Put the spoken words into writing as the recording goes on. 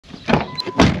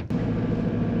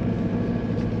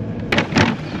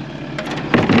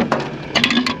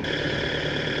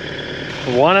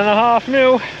1.5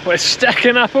 mil. We're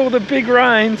stacking up all the big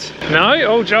rains. No,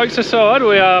 all jokes aside,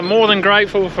 we are more than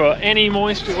grateful for any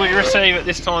moisture we receive at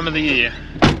this time of the year.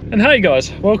 And hey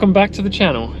guys, welcome back to the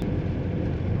channel.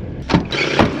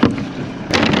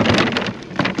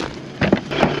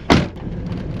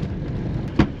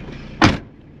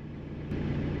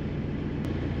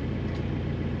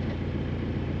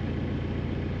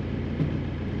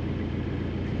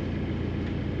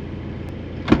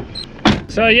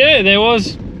 So yeah, there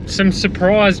was some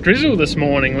surprise drizzle this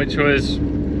morning, which was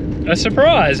a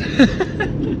surprise.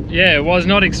 Yeah, was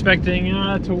not expecting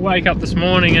to wake up this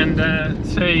morning and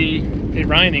see it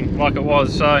raining like it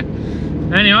was. So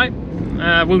anyway,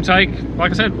 we'll take,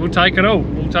 like I said, we'll take it all.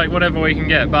 We'll take whatever we can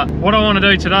get. But what I want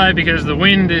to do today, because the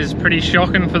wind is pretty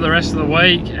shocking for the rest of the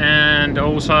week, and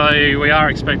also we are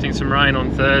expecting some rain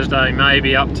on Thursday,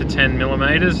 maybe up to 10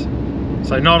 millimeters.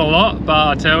 So not a lot, but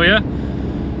I tell you,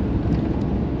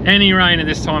 any rain at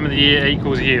this time of the year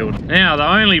equals yield. Now, the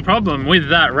only problem with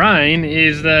that rain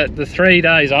is that the 3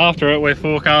 days after it, we're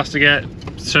forecast to get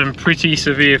some pretty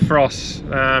severe frosts.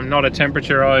 Not a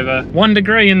temperature over 1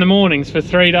 degree in the mornings for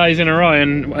 3 days in a row,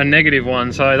 and a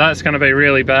 -1. So that's going to be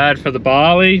really bad for the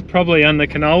barley, probably, and the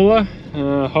canola.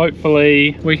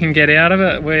 Hopefully we can get out of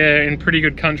it. We're in pretty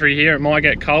good country here. It might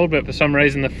get cold, but for some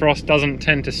reason the frost doesn't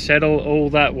tend to settle all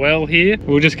that well here.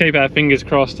 We'll just keep our fingers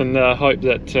crossed and hope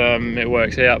that it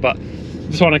works out. But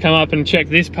just want to come up and check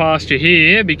this pasture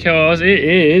here, because it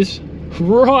is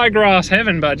ryegrass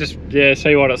heaven. But just, yeah,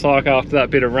 see what it's like after that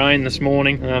bit of rain this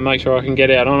morning. Make sure I can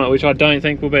get out on it, which I don't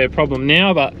think will be a problem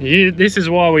now. But yeah, this is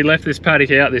why we left this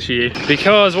paddock out this year,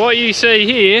 because what you see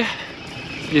here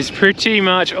is pretty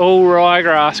much all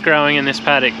ryegrass growing in this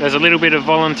paddock. There's a little bit of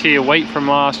volunteer wheat from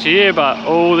last year, but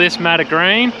all this matted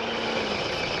green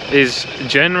is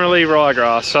generally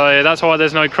ryegrass. So that's why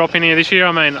there's no crop in here this year.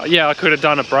 I mean, yeah, I could have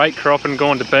done a break crop and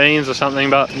gone to beans or something,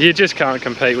 but you just can't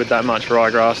compete with that much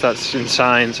ryegrass. That's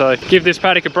insane. So give this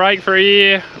paddock a break for a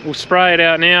year. We'll spray it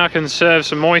out now, conserve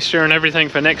some moisture and everything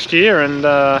for next year, and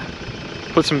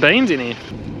put some beans in here.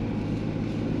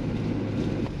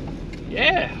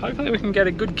 Yeah, hopefully we can get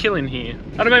a good kill in here.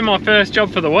 That'll be my first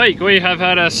job for the week. We have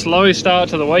had a slow start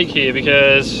to the week here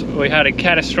because we had a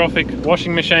catastrophic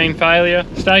washing machine failure.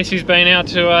 Stacey's been out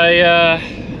to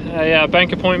a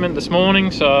bank appointment this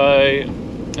morning, so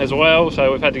as well,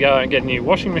 so we've had to go and get a new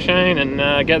washing machine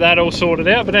and get that all sorted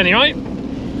out. But anyway,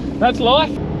 that's life.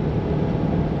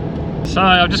 So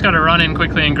I've just got to run in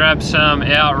quickly and grab some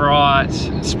outright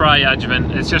spray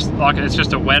adjuvant. It's just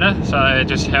a wetter, so it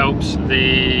just helps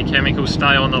the chemicals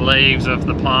stay on the leaves of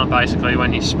the plant basically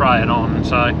when you spray it on.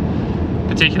 So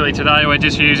particularly today we're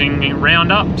just using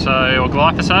Roundup, or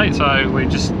glyphosate,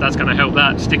 so that's going to help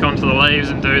that stick onto the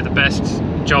leaves and do the best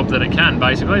job that it can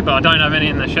basically. But I don't have any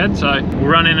in the shed, so we'll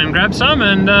run in and grab some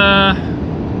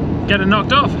and get it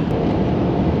knocked off.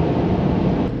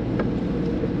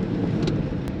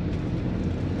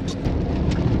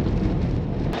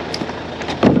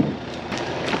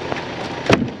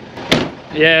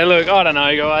 Yeah, look, I don't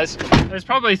know guys, there's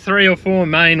probably 3 or 4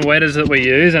 main wetters that we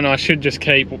use, and I should just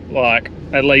keep like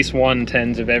at least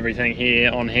 1/10 of everything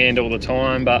here on hand all the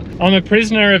time. But I'm a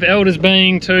prisoner of elders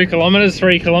being 2 kilometers,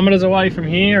 3 kilometers away from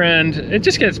here, and it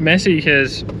just gets messy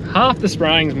because half the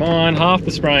spraying's mine, half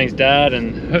the spraying's dad,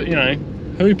 and you know,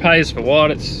 who pays for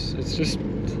what? It's just,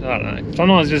 I don't know,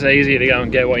 sometimes it's just easier to go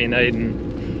and get what you need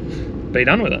and be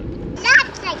done with it.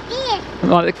 Lots like this.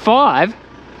 Like 5?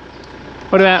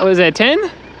 What about, was there 10? No,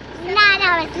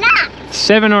 it's not.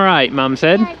 7 or 8, Mum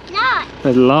said. No, it's not.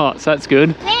 There's lots, that's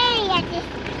good. Really, I just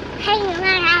hanging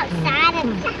around outside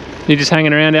and stuff. You're just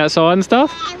hanging around outside and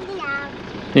stuff?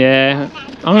 Yeah.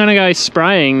 I'm gonna go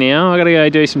spraying now. I gotta go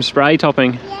do some spray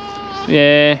topping.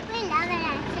 Yeah. We love it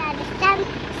outside. The sun's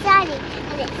sunny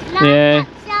and it's nice Yeah.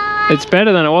 outside. It's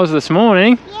better than it was this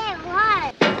morning. Yeah, it was.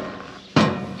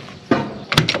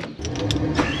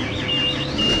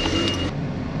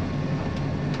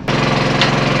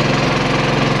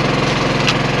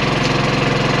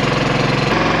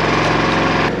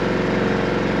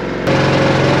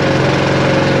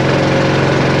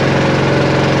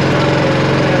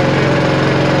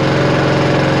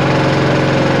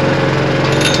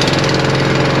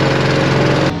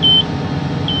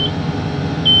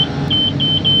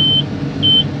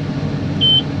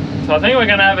 So I think we're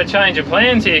going to have a change of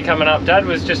plans here coming up. Dad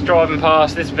was just driving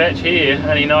past this vetch here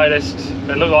and he noticed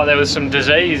it looked like there was some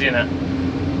disease in it.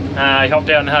 He hopped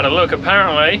out and had a look.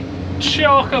 Apparently,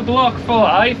 chock-a-block full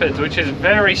of aphids, which is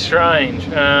very strange.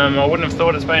 I wouldn't have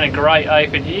thought it's been a great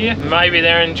aphid year. Maybe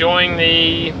they're enjoying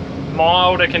the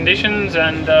milder conditions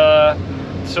and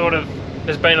sort of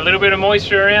there's been a little bit of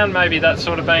moisture around, maybe that's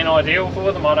sort of been ideal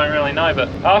for them, I don't really know. But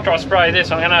after I spray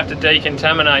this, I'm going to have to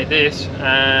decontaminate this,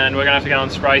 and we're going to have to go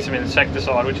and spray some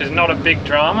insecticide, which is not a big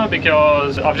drama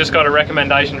because I've just got a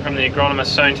recommendation from the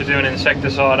agronomist soon to do an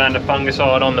insecticide and a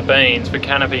fungicide on the beans for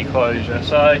canopy closure.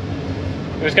 So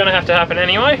it was going to have to happen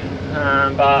anyway,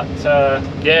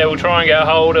 yeah, we'll try and get a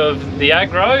hold of the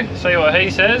agro, see what he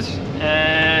says,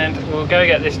 and we'll go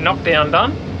get this knockdown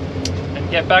done and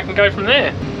get back and go from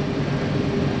there.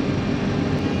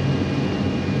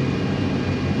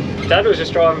 Dad was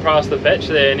just driving past the Vetch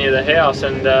there near the house,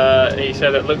 and he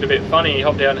said it looked a bit funny. He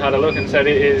hopped out and had a look and said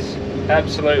it is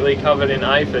absolutely covered in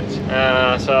aphids.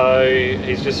 So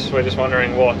we're just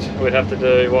wondering what we'd have to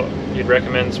do, what you'd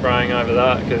recommend spraying over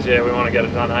that, because yeah, we want to get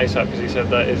it done ASAP, because he said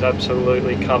that is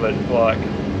absolutely covered, like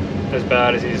as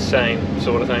bad as he's seen,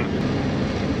 sort of thing.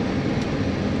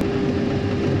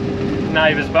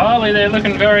 Neighbour's barley, they're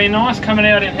looking very nice coming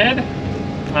out in head.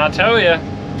 I tell you,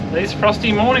 these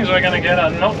frosty mornings we're going to get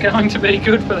are not going to be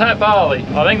good for that barley.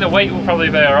 I think the wheat will probably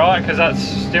be alright because that's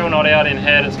still not out in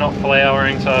head, it's not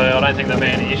flowering, so I don't think there'll be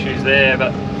any issues there.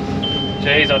 But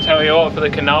geez, I'll tell you what, for the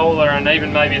canola and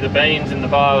even maybe the beans and the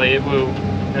barley, it will,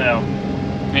 you know,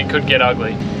 it could get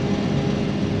ugly.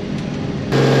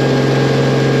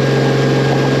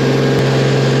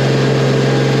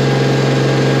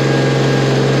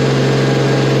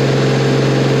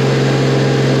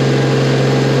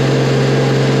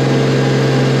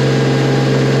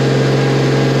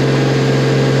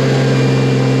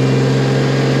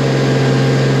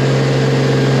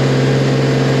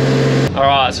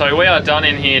 So we are done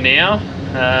in here now.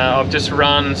 I've just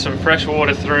run some fresh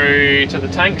water through to the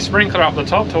tank sprinkler up the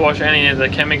top to wash any of the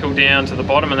chemical down to the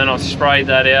bottom, and then I've sprayed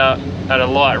that out at a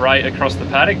light rate across the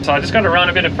paddock. So I just got to run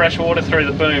a bit of fresh water through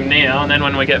the boom now, and then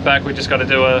when we get back we just got to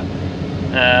do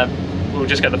we'll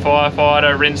just get the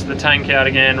firefighter, rinse the tank out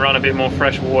again, run a bit more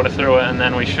fresh water through it, and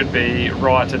then we should be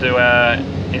right to do our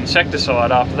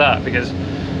insecticide after that, because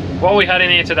what we had in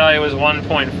here today was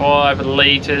 1.5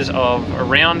 litres of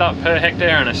Roundup per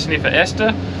hectare and a sniffer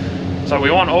ester. So we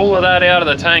want all of that out of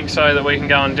the tank so that we can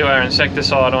go and do our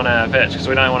insecticide on our vetch, because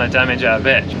we don't want to damage our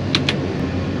vetch.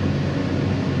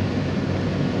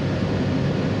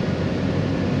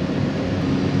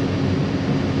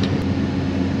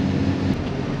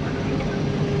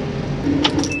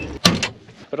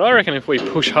 But I reckon if we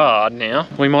push hard now,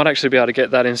 we might actually be able to get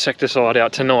that insecticide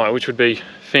out tonight, which would be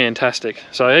fantastic.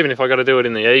 So even if I got to do it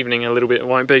in the evening a little bit, it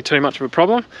won't be too much of a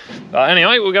problem.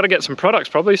 Anyway, we've got to get some products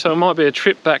probably, so it might be a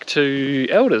trip back to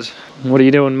Elders. What are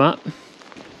you doing, Matt?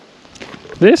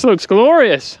 This looks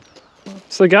glorious.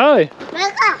 It's the go.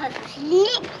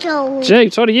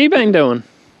 Jeeps, what have you been doing?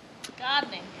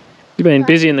 Gardening. You've been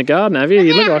busy in the garden, have you?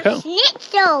 You look like it.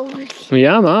 Schnitzels.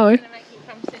 Yum,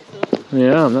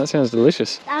 yeah, that sounds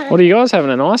delicious. What are you guys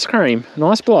having? An ice cream? An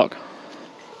ice block?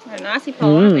 A nicey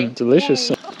pole,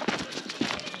 delicious.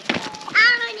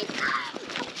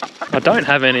 I don't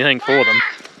have anything for them,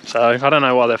 so I don't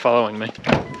know why they're following me.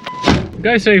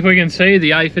 Go see if we can see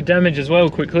the aphid damage as well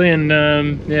quickly, and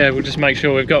yeah, we'll just make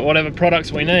sure we've got whatever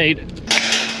products we need.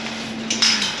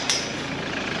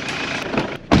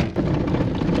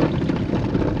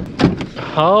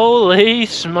 Holy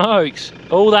smokes!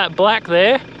 All that black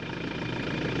there,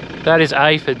 that is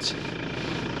aphids.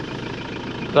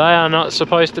 They are not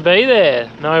supposed to be there.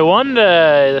 No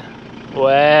wonder.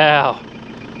 Wow.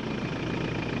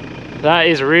 That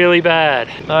is really bad.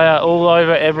 They are all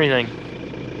over everything.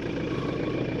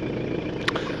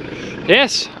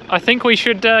 Yes, I think we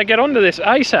should get onto this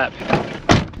ASAP.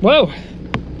 Well,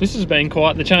 this has been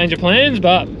quite the change of plans,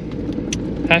 but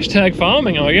hashtag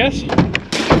farming, I guess.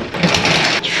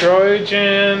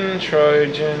 Trojan.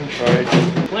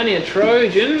 Plenty of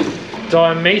Trojan.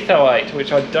 Dimethoate,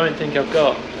 which I don't think I've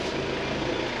got.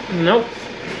 Nope.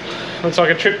 Looks like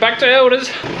a trip back to Elders.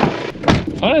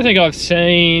 I don't think I've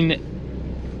seen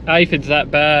aphids that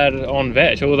bad on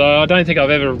Vetch, although I don't think I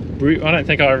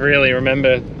really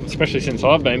remember, especially since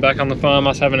I've been back on the farm,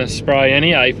 us having to spray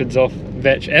any aphids off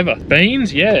Vetch ever.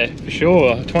 Beans, yeah, for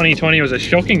sure. 2020 was a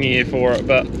shocking year for it,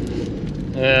 but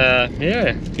yeah,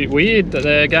 a bit weird that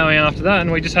they're going after that.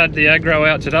 And we just had the aggro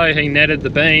out today. He netted the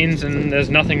beans and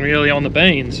there's nothing really on the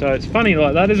beans, so it's funny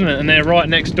like that, isn't it? And they're right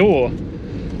next door.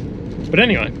 But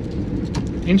anyway,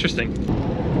 interesting.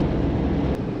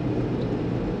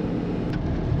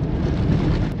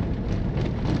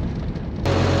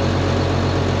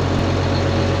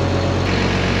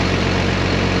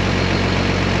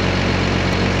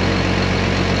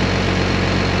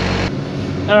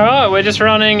 Alright, we're we're just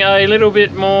running a little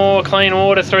bit more clean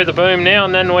water through the boom now,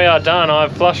 and then we are done.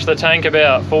 I've flushed the tank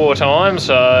about 4 times,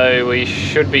 so we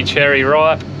should be cherry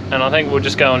ripe, and I think we'll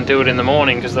just go and do it in the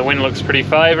morning because the wind looks pretty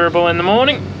favourable in the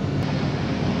morning.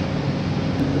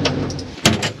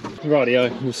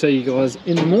 Rightio, we'll see you guys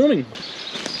in the morning.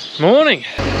 Morning.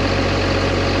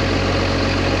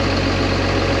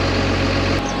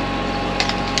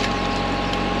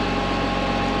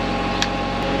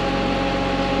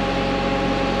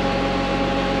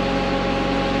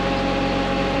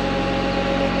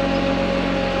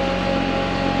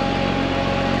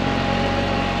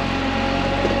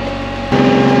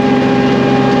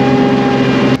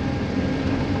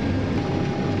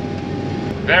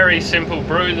 Very simple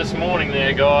brew this morning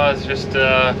there, guys. Just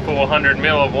 400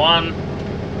 ml of one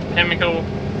chemical,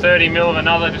 30 ml of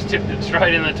another, just tipped it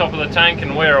straight in the top of the tank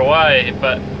and we're away.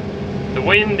 But the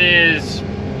wind is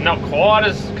not quite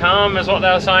as calm as what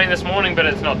they were saying this morning, but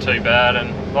it's not too bad.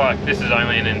 And like, this is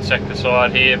only an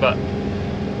insecticide here, but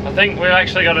I think we've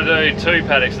actually got to do 2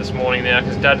 paddocks this morning now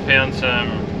because Dad found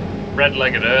some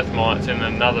red-legged earth mites in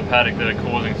another paddock that are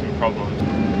causing some problems.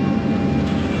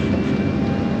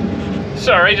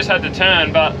 Sorry, just had to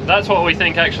turn, but that's what we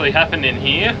think actually happened in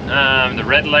here. The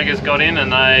red-leggers got in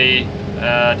and they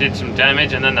did some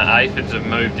damage, and then the aphids have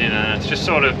moved in, and it's just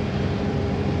sort of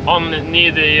on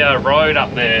near the road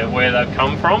up there where they've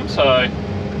come from. So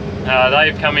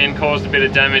they've come in, caused a bit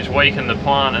of damage, weakened the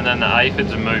plant, and then the aphids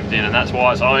have moved in, and that's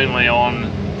why it's only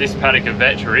on this paddock of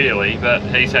vetch really. But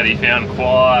he said he found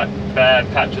quite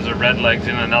bad patches of red legs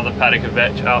in another paddock of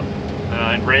vetch up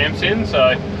in Ramson. So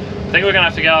I think we're going to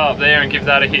have to go up there and give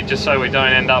that a hit just so we don't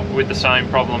end up with the same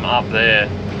problem up there.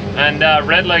 And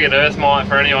red-legged earth mite,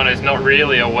 for anyone who's not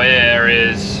really aware,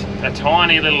 is a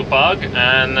tiny little bug,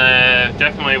 and they're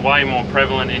definitely way more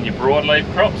prevalent in your broadleaf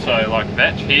crops, so like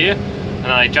vetch here. And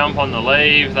they jump on the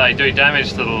leaf, they do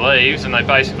damage to the leaves, and they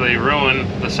basically ruin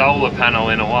the solar panel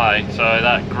in a way. So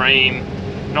that green,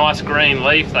 nice green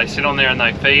leaf, they sit on there and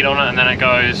they feed on it, and then it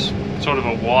goes sort of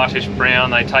a whitish brown.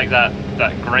 They take that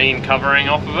green covering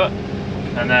off of it,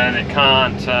 and then it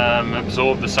can't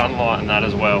absorb the sunlight and that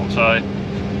as well. So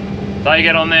they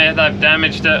get on there, they've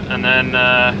damaged it, and then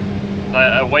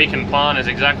a weakened plant is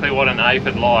exactly what an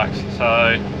aphid likes.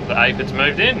 So the aphids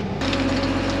moved in.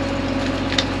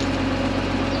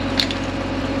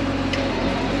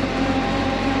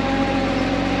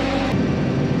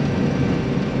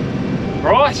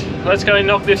 Right, let's go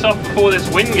knock this off before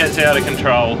this wind gets out of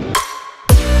control.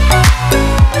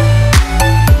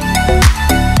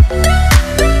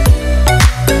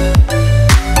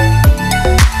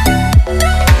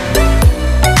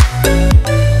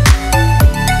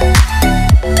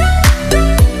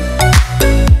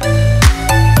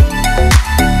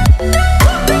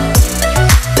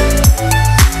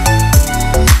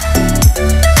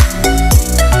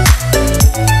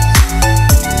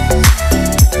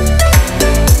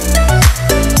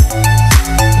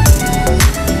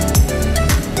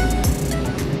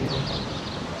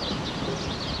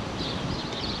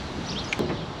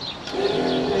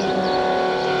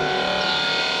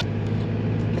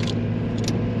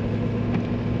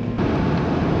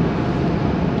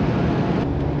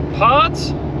 Parts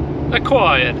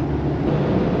acquired.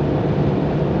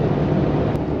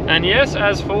 And yes,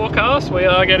 as forecast, we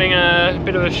are getting a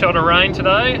bit of a shot of rain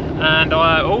today, and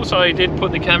I also did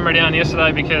put the camera down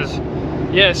yesterday because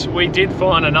yes, we did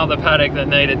find another paddock that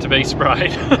needed to be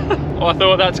sprayed. I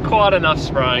thought that's quite enough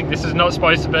spraying. This is not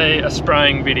supposed to be a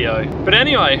spraying video. But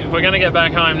anyway, we're going to get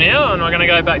back home now, and we're going to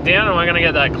go back down and we're going to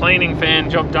get that cleaning fan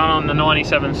job done on the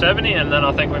 9770, and then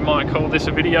I think we might call this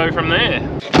a video from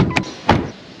there.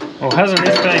 Well, hasn't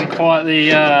this been quite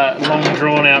the long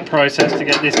drawn out process to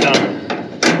get this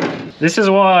done? This is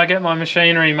why I get my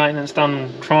machinery maintenance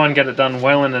done, try and get it done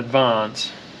well in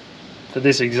advance, for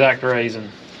this exact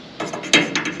reason.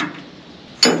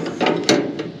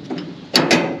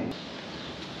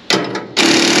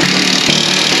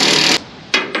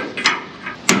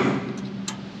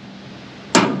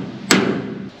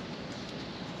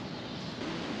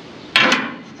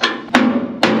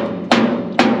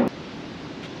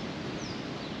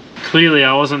 Clearly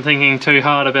I wasn't thinking too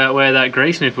hard about where that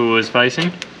grease nipple was facing.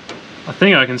 I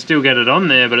think I can still get it on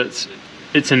there, but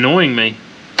it's annoying me.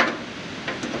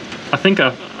 I think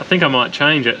I might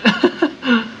change it.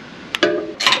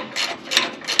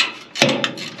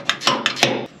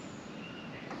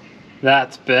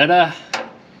 That's better.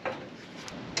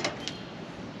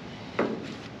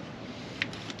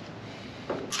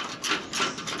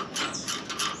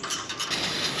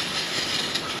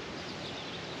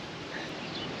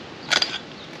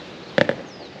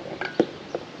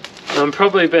 I'm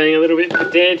probably being a little bit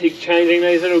pedantic changing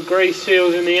these little grease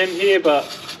seals in the end here, but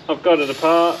I've got it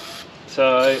apart,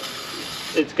 so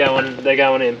it's going, they're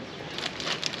going in.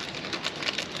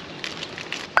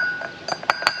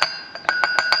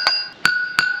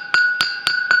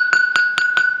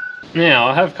 Now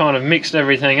I have kind of mixed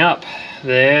everything up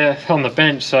there on the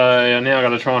bench, so now I've got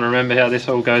to try and remember how this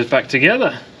all goes back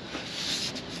together.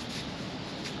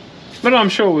 But I'm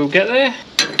sure we'll get there.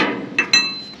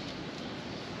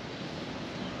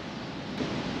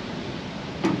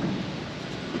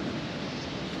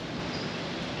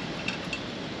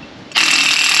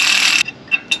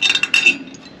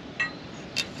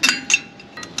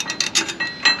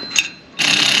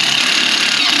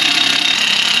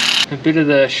 A bit of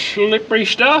the slippery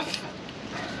stuff.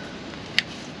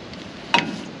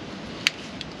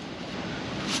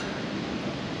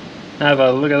 Have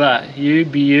a look at that, you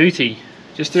beauty.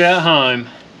 Just about home.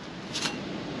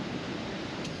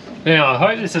 Now I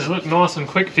hope this has looked nice and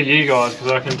quick for you guys,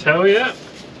 because I can tell you,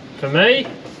 for me,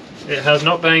 it has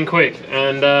not been quick.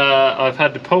 And I've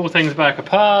had to pull things back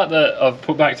apart that I've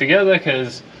put back together,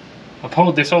 because I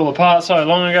pulled this all apart so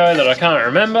long ago that I can't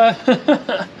remember.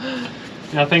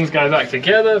 Now things go back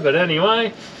together, but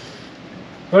anyway,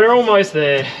 we're almost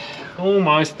there,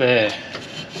 almost there.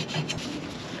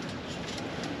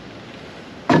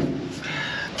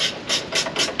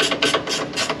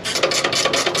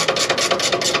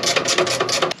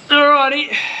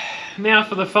 Alrighty, now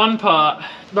for the fun part.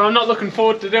 But I'm not looking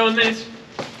forward to doing this,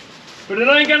 but it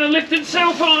ain't gonna lift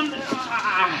itself on.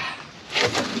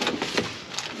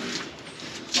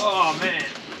 Oh man.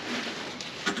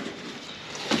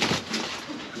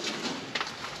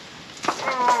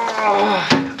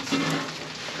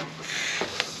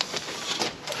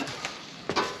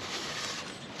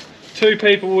 Two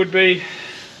people would be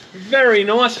very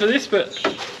nice for this, but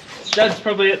Dad's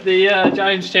probably at the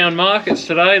Jamestown markets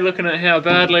today looking at how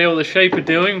badly all the sheep are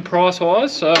doing price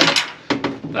wise, so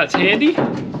that's handy.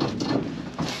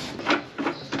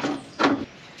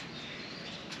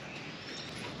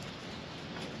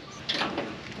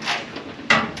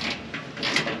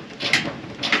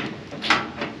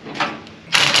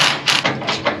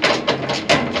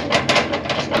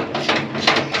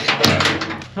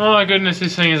 My goodness,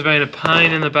 this thing has been a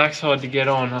pain in the backside to get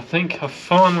on. I think I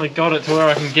finally got it to where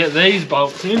I can get these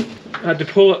bolts in. I had to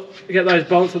pull it, get those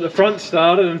bolts at the front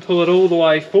started and pull it all the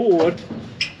way forward,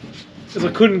 because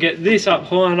I couldn't get this up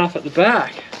high enough at the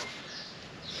back.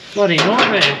 Bloody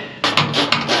nightmare.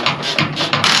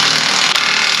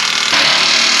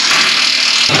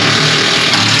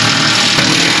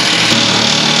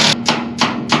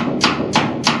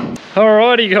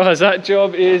 Alrighty guys, that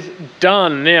job is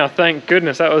done now, thank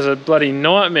goodness. That was a bloody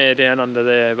nightmare down under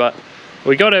there, but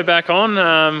we got her back on.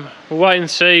 We'll wait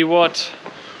and see what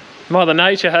Mother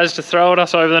Nature has to throw at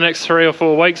us over the next 3 or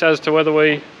 4 weeks as to whether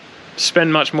we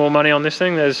spend much more money on this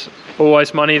thing. There's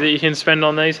always money that you can spend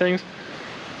on these things.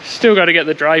 Still got to get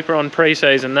the draper on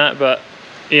pre-season that, but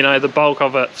you know, the bulk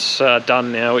of it's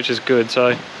done now, which is good.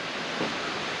 So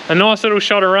a nice little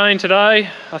shot of rain today.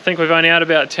 I think we've only had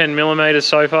about 10 millimeters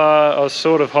so far. I was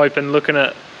sort of hoping, looking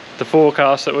at the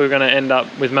forecast, that we were going to end up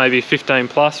with maybe 15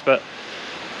 plus, but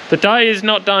the day is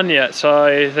not done yet,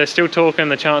 so they're still talking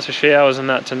the chance of showers and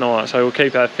that tonight, so we'll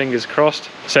keep our fingers crossed.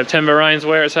 September rain's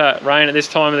where it's at. Rain at this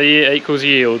time of the year equals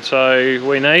yield, so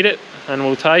we need it and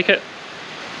we'll take it.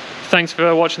 Thanks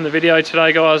for watching the video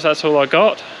today guys, that's all I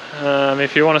got.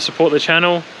 If you want to support the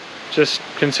channel, just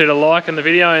consider liking the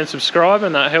video and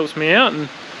subscribing, that helps me out. And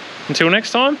until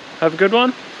next time, have a good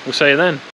one. We'll see you then.